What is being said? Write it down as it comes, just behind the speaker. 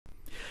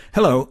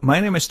Hello, my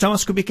name is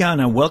Tomas Kubica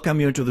and I welcome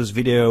you to this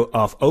video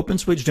of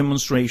OpenSwitch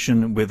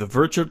demonstration with a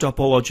virtual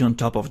topology on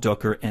top of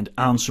Docker and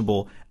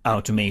Ansible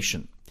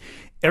automation.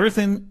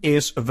 Everything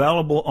is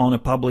available on a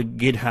public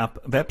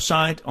GitHub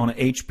website on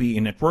HP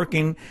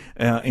networking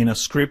in a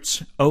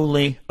scripts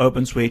only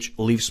OpenSwitch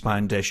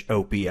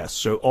leafspine-ops.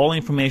 So all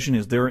information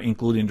is there,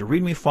 including the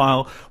README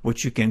file,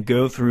 which you can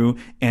go through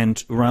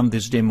and run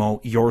this demo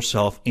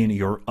yourself in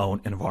your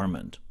own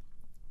environment.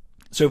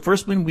 So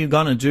first thing we're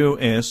going to do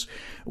is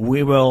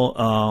we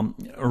will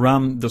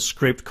run the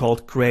script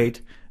called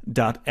create.sh.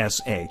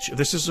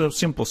 This is a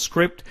simple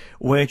script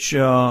which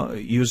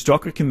use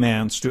Docker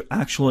commands to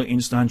actually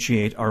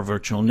instantiate our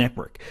virtual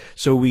network.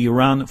 So we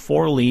run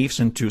 4 leaves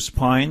and 2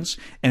 spines,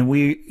 and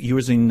we're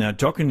using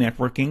Docker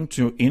networking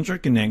to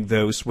interconnect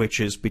those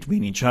switches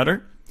between each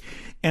other.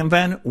 And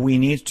then we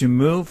need to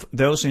move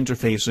those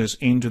interfaces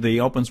into the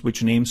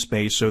OpenSwitch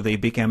namespace so they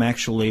become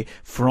actually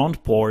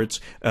front ports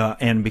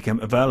and become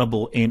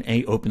available in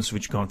a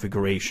OpenSwitch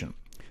configuration.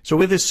 So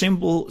with this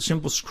simple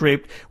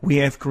script, we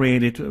have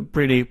created a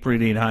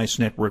pretty nice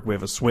network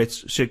with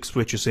 6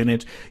 switches in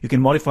it. You can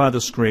modify the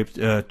script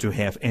to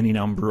have any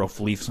number of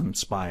leaves and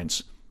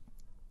spines.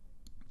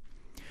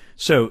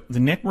 So the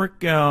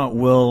network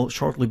will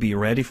shortly be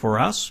ready for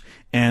us,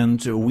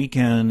 and we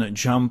can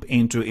jump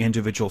into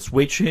individual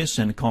switches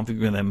and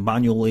configure them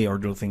manually or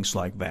do things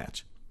like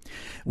that.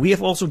 We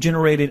have also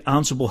generated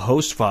Ansible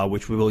host file,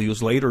 which we will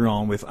use later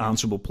on with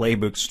Ansible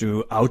playbooks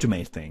to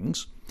automate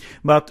things.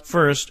 But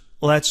first,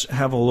 let's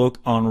have a look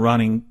on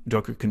running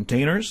Docker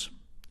containers.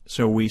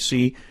 So we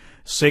see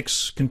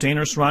 6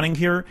 containers running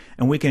here,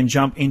 and we can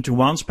jump into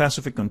one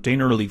specific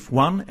container, leaf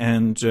 1,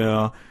 and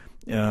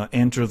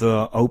enter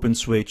the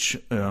OpenSwitch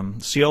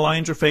CLI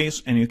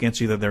interface, and you can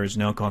see that there is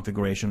no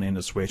configuration in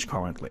the switch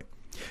currently.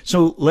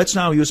 So let's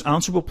now use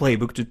Ansible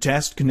Playbook to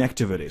test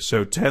connectivity.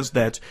 So test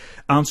that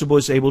Ansible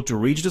is able to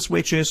reach the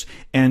switches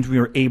and we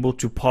are able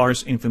to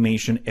parse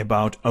information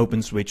about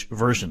OpenSwitch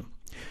version.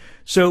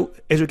 So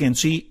as you can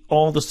see,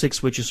 all the 6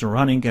 switches are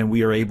running and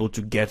we are able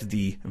to get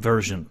the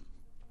version.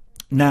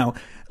 Now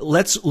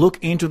let's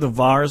look into the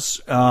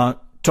vars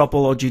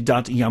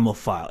topology.yaml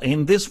file.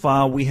 In this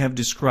file, we have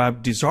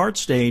described desired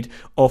state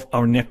of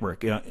our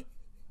network,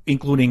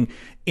 including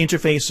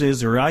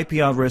interfaces or IP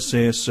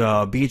addresses,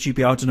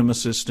 BGP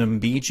autonomous system,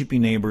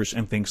 BGP neighbors,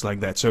 and things like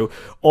that. So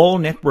all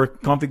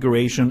network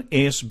configuration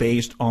is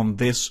based on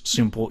this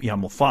simple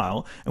YAML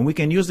file, and we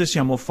can use this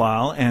YAML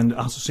file and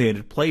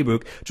associated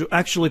playbook to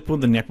actually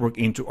put the network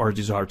into our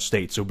desired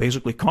state. So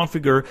basically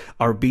configure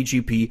our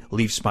BGP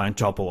leaf spine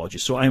topology.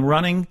 So I'm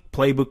running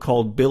playbook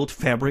called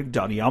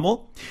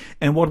buildfabric.yaml,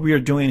 and what we are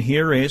doing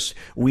here is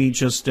we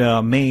just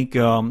make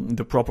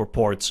the proper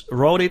ports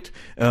routed,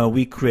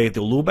 we create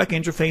the loopback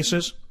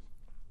interfaces,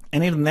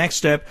 and in the next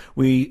step,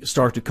 we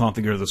start to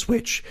configure the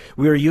switch.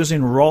 We are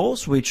using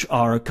roles, which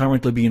are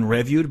currently being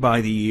reviewed by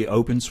the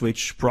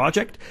OpenSwitch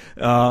project.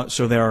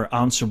 So there are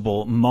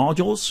Ansible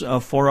modules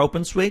for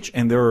OpenSwitch,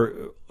 and there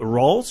are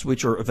roles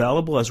which are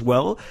available as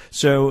well.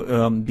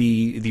 So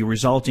the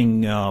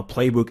resulting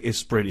playbook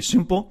is pretty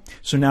simple.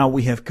 So now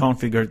we have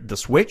configured the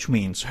switch,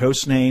 means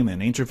host name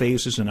and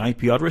interfaces and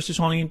IP addresses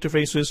on the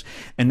interfaces.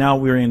 And now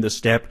we're in the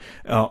step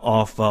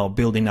of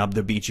building up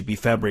the BGP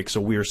fabric. So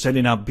we are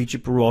setting up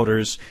BGP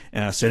routers,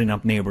 setting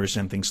up neighbors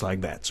and things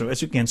like that. So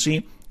as you can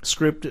see,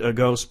 script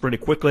goes pretty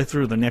quickly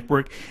through the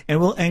network and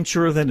will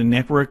ensure that the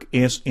network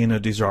is in a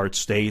desired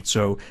state,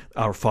 so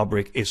our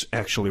fabric is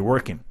actually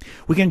working.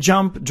 We can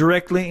jump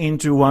directly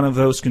into one of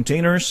those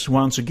containers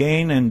once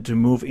again and to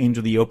move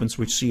into the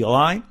OpenSwitch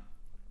CLI.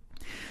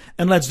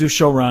 And let's do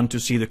show run to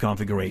see the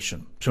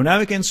configuration. So now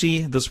we can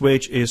see the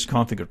switch is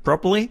configured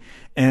properly,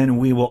 and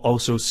we will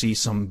also see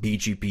some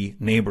BGP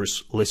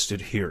neighbors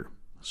listed here.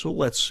 So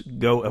let's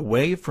go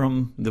away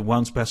from the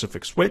one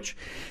specific switch,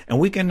 and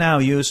we can now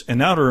use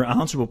another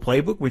Ansible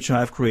playbook which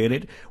I've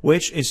created,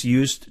 which is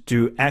used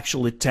to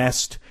actually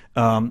test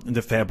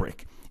the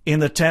fabric. In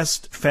the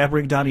test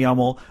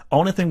fabric.yaml,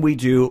 only thing we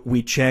do,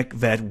 we check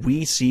that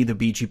we see the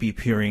BGP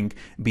peering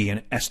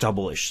being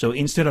established. So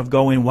instead of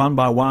going one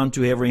by one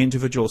to every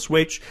individual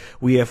switch,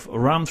 we have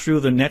run through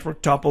the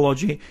network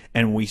topology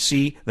and we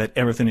see that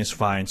everything is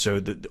fine.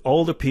 So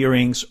all the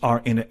peerings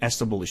are in an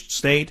established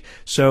state,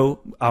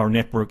 so our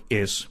network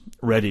is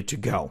ready to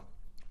go.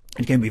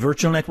 It can be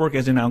virtual network,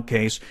 as in our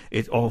case.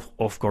 It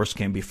of course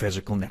can be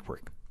physical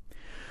network.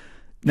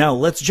 Now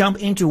let's jump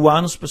into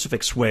one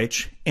specific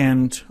switch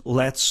and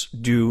let's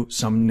do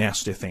some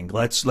nasty thing.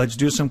 Let's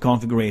do some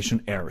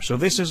configuration error. So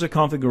this is a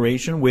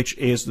configuration which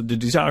is the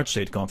desired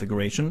state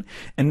configuration,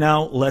 and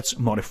now let's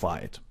modify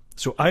it.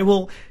 So I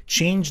will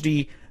change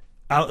the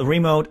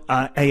remote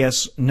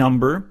AS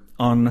number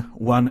on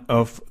one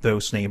of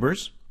those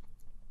neighbors.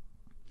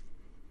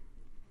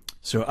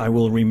 So I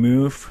will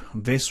remove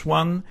this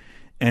one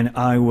and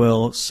I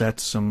will set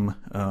some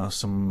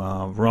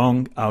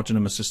wrong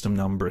autonomous system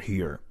number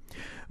here.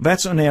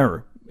 That's an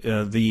error.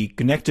 The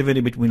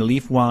connectivity between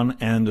leaf 1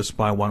 and the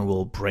spy 1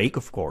 will break,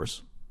 of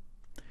course.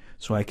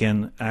 So I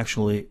can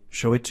actually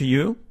show it to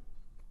you.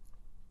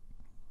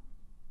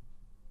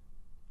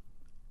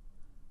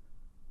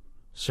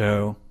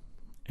 So,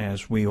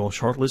 as we will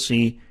shortly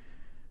see,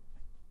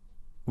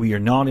 we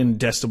are not in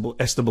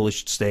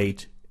established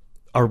state.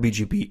 Our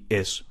BGP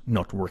is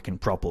not working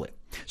properly.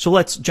 So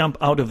let's jump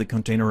out of the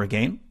container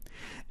again,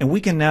 and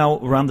we can now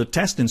run the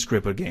testing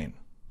script again.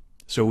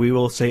 So we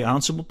will say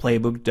Ansible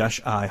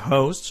playbook-i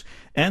hosts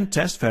and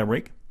test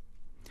fabric,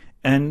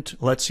 and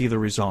let's see the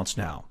results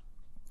now.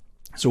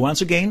 So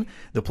once again,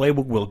 the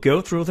playbook will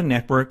go through the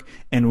network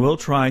and will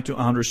try to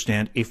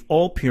understand if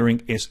all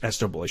peering is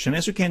established. And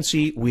as you can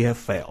see, we have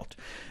failed.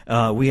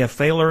 We have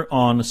failure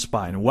on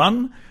spine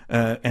 1,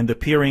 and the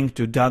peering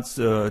to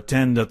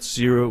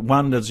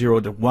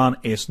 10.0.1.0.1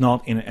 is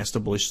not in an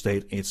established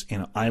state, it's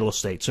in an idle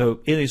state.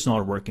 So it is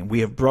not working. We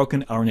have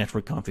broken our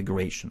network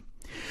configuration.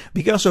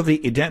 Because of the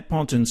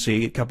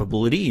idempotency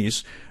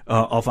capabilities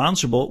of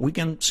Ansible, we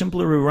can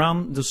simply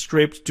rerun the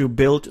script to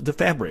build the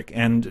fabric,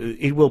 and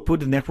it will put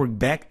the network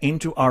back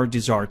into our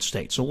desired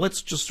state. So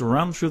let's just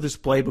run through this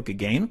playbook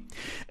again,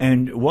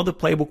 and what the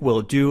playbook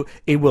will do,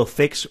 it will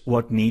fix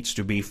what needs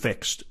to be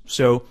fixed.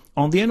 So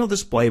on the end of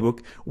this playbook,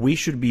 we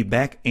should be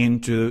back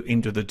into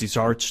the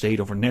desired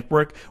state of our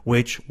network,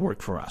 which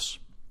worked for us.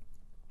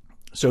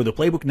 So the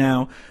playbook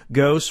now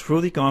goes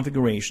through the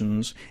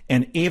configurations,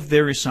 and if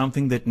there is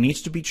something that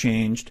needs to be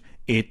changed,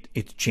 it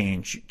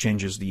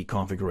changes the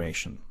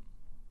configuration.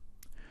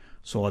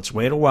 So let's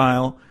wait a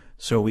while.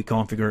 So we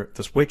configure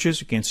the switches.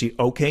 You can see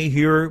OK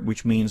here,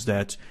 which means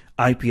that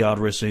IP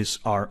addresses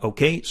are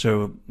OK.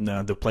 So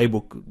the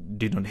playbook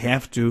didn't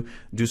have to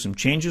do some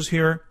changes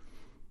here.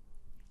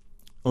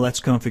 Let's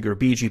configure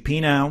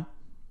BGP now.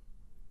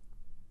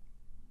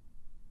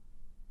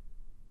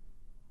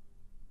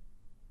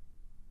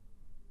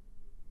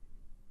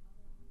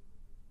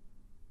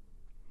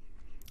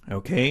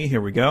 Okay,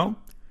 here we go.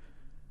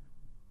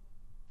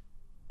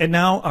 And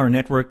now our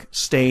network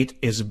state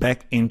is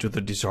back into the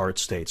desired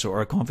state, so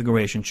our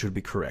configuration should be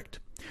correct.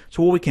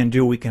 So what we can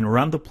do, we can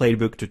run the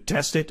playbook to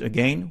test it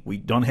again. We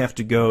don't have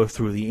to go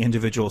through the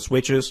individual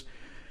switches.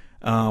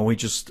 We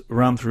just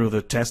run through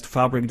the test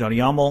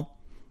fabric.yaml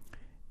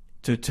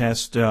to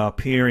test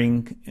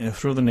peering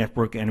through the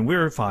network, and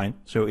we're fine.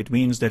 So it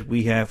means that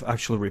we have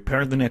actually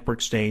repaired the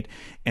network state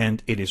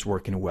and it is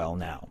working well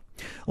now.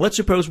 Let's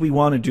suppose we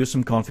want to do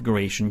some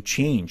configuration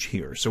change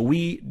here. So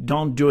we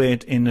don't do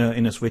it in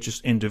the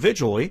switches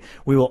individually.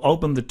 We will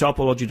open the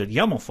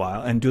topology.yaml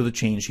file and do the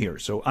change here.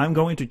 So I'm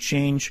going to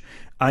change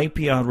IP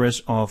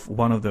address of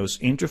one of those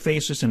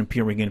interfaces and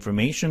peering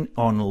information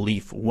on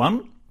leaf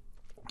 1.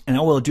 And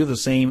I will do the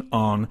same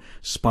on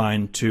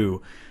spine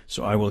 2.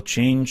 So I will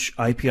change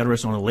IP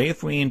address on the layer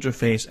 3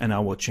 interface, and I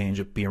will change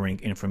the peering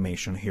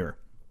information here.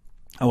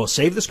 I will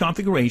save this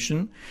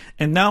configuration,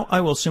 and now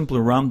I will simply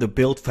run the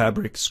build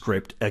fabric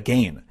script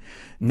again.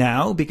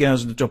 Now,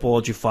 because the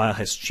topology file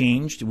has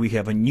changed, we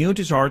have a new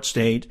desired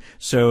state,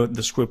 so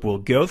the script will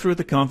go through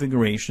the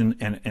configuration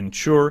and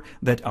ensure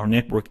that our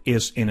network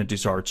is in a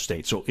desired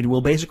state. So it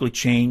will basically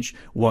change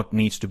what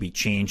needs to be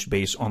changed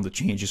based on the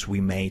changes we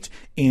made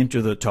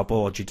into the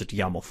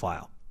topology.yaml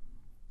file.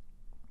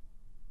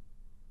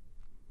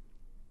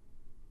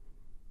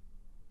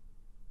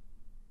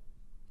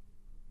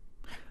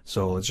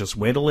 So let's just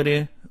wait a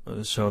little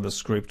so the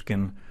script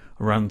can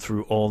run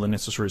through all the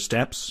necessary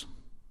steps.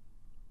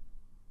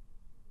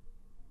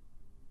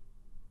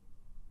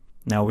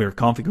 Now we're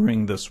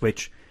configuring the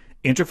switch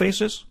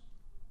interfaces.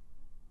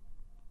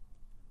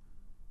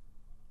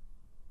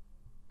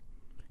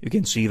 You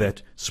can see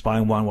that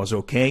spine 1 was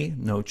okay,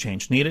 no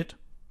change needed.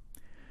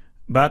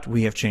 But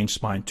we have changed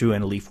spine 2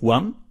 and leaf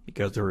 1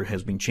 because there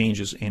has been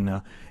changes in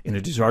a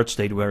desired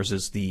state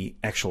versus the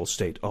actual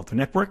state of the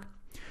network.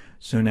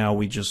 So now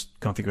we just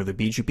configure the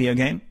BGP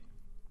again.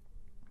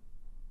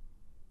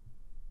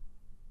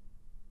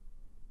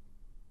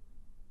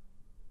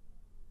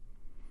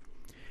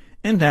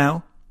 And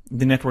now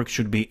the network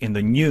should be in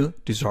the new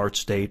desired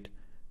state,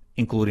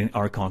 including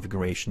our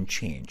configuration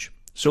change.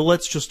 So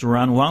let's just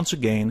run once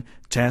again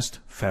test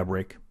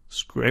fabric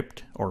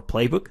script or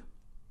playbook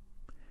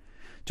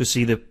to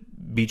see the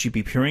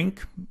BGP peering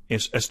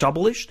is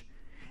established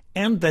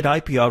and that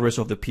IP address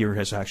of the peer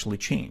has actually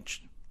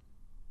changed.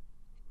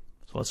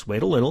 So let's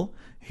wait a little.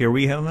 Here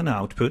we have an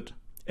output.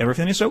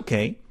 Everything is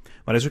okay,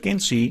 but as you can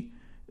see,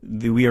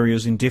 we are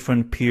using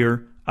different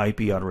peer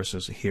IP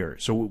addresses here.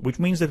 So which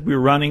means that we're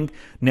running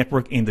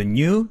network in the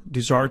new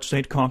desired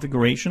state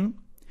configuration,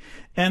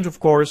 and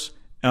of course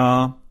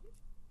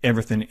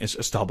everything is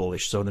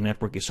established, so the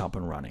network is up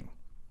and running.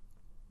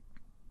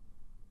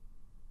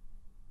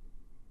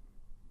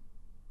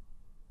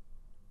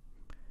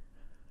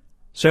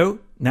 So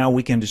now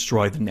we can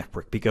destroy the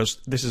network, because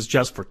this is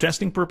just for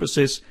testing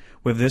purposes.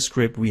 With this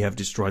script, we have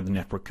destroyed the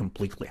network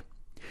completely.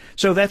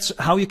 So that's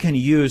how you can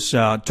use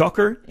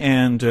Docker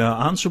and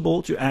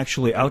Ansible to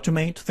actually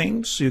automate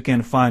things. You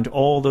can find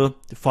all the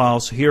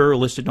files here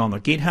listed on the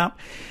GitHub.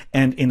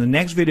 And in the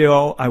next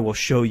video, I will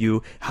show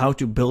you how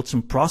to build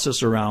some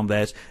process around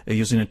that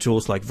using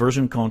tools like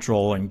version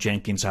control and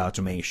Jenkins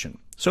automation.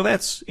 So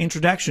that's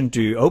introduction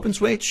to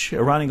OpenSwitch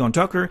running on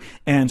Docker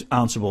and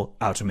Ansible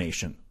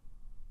automation.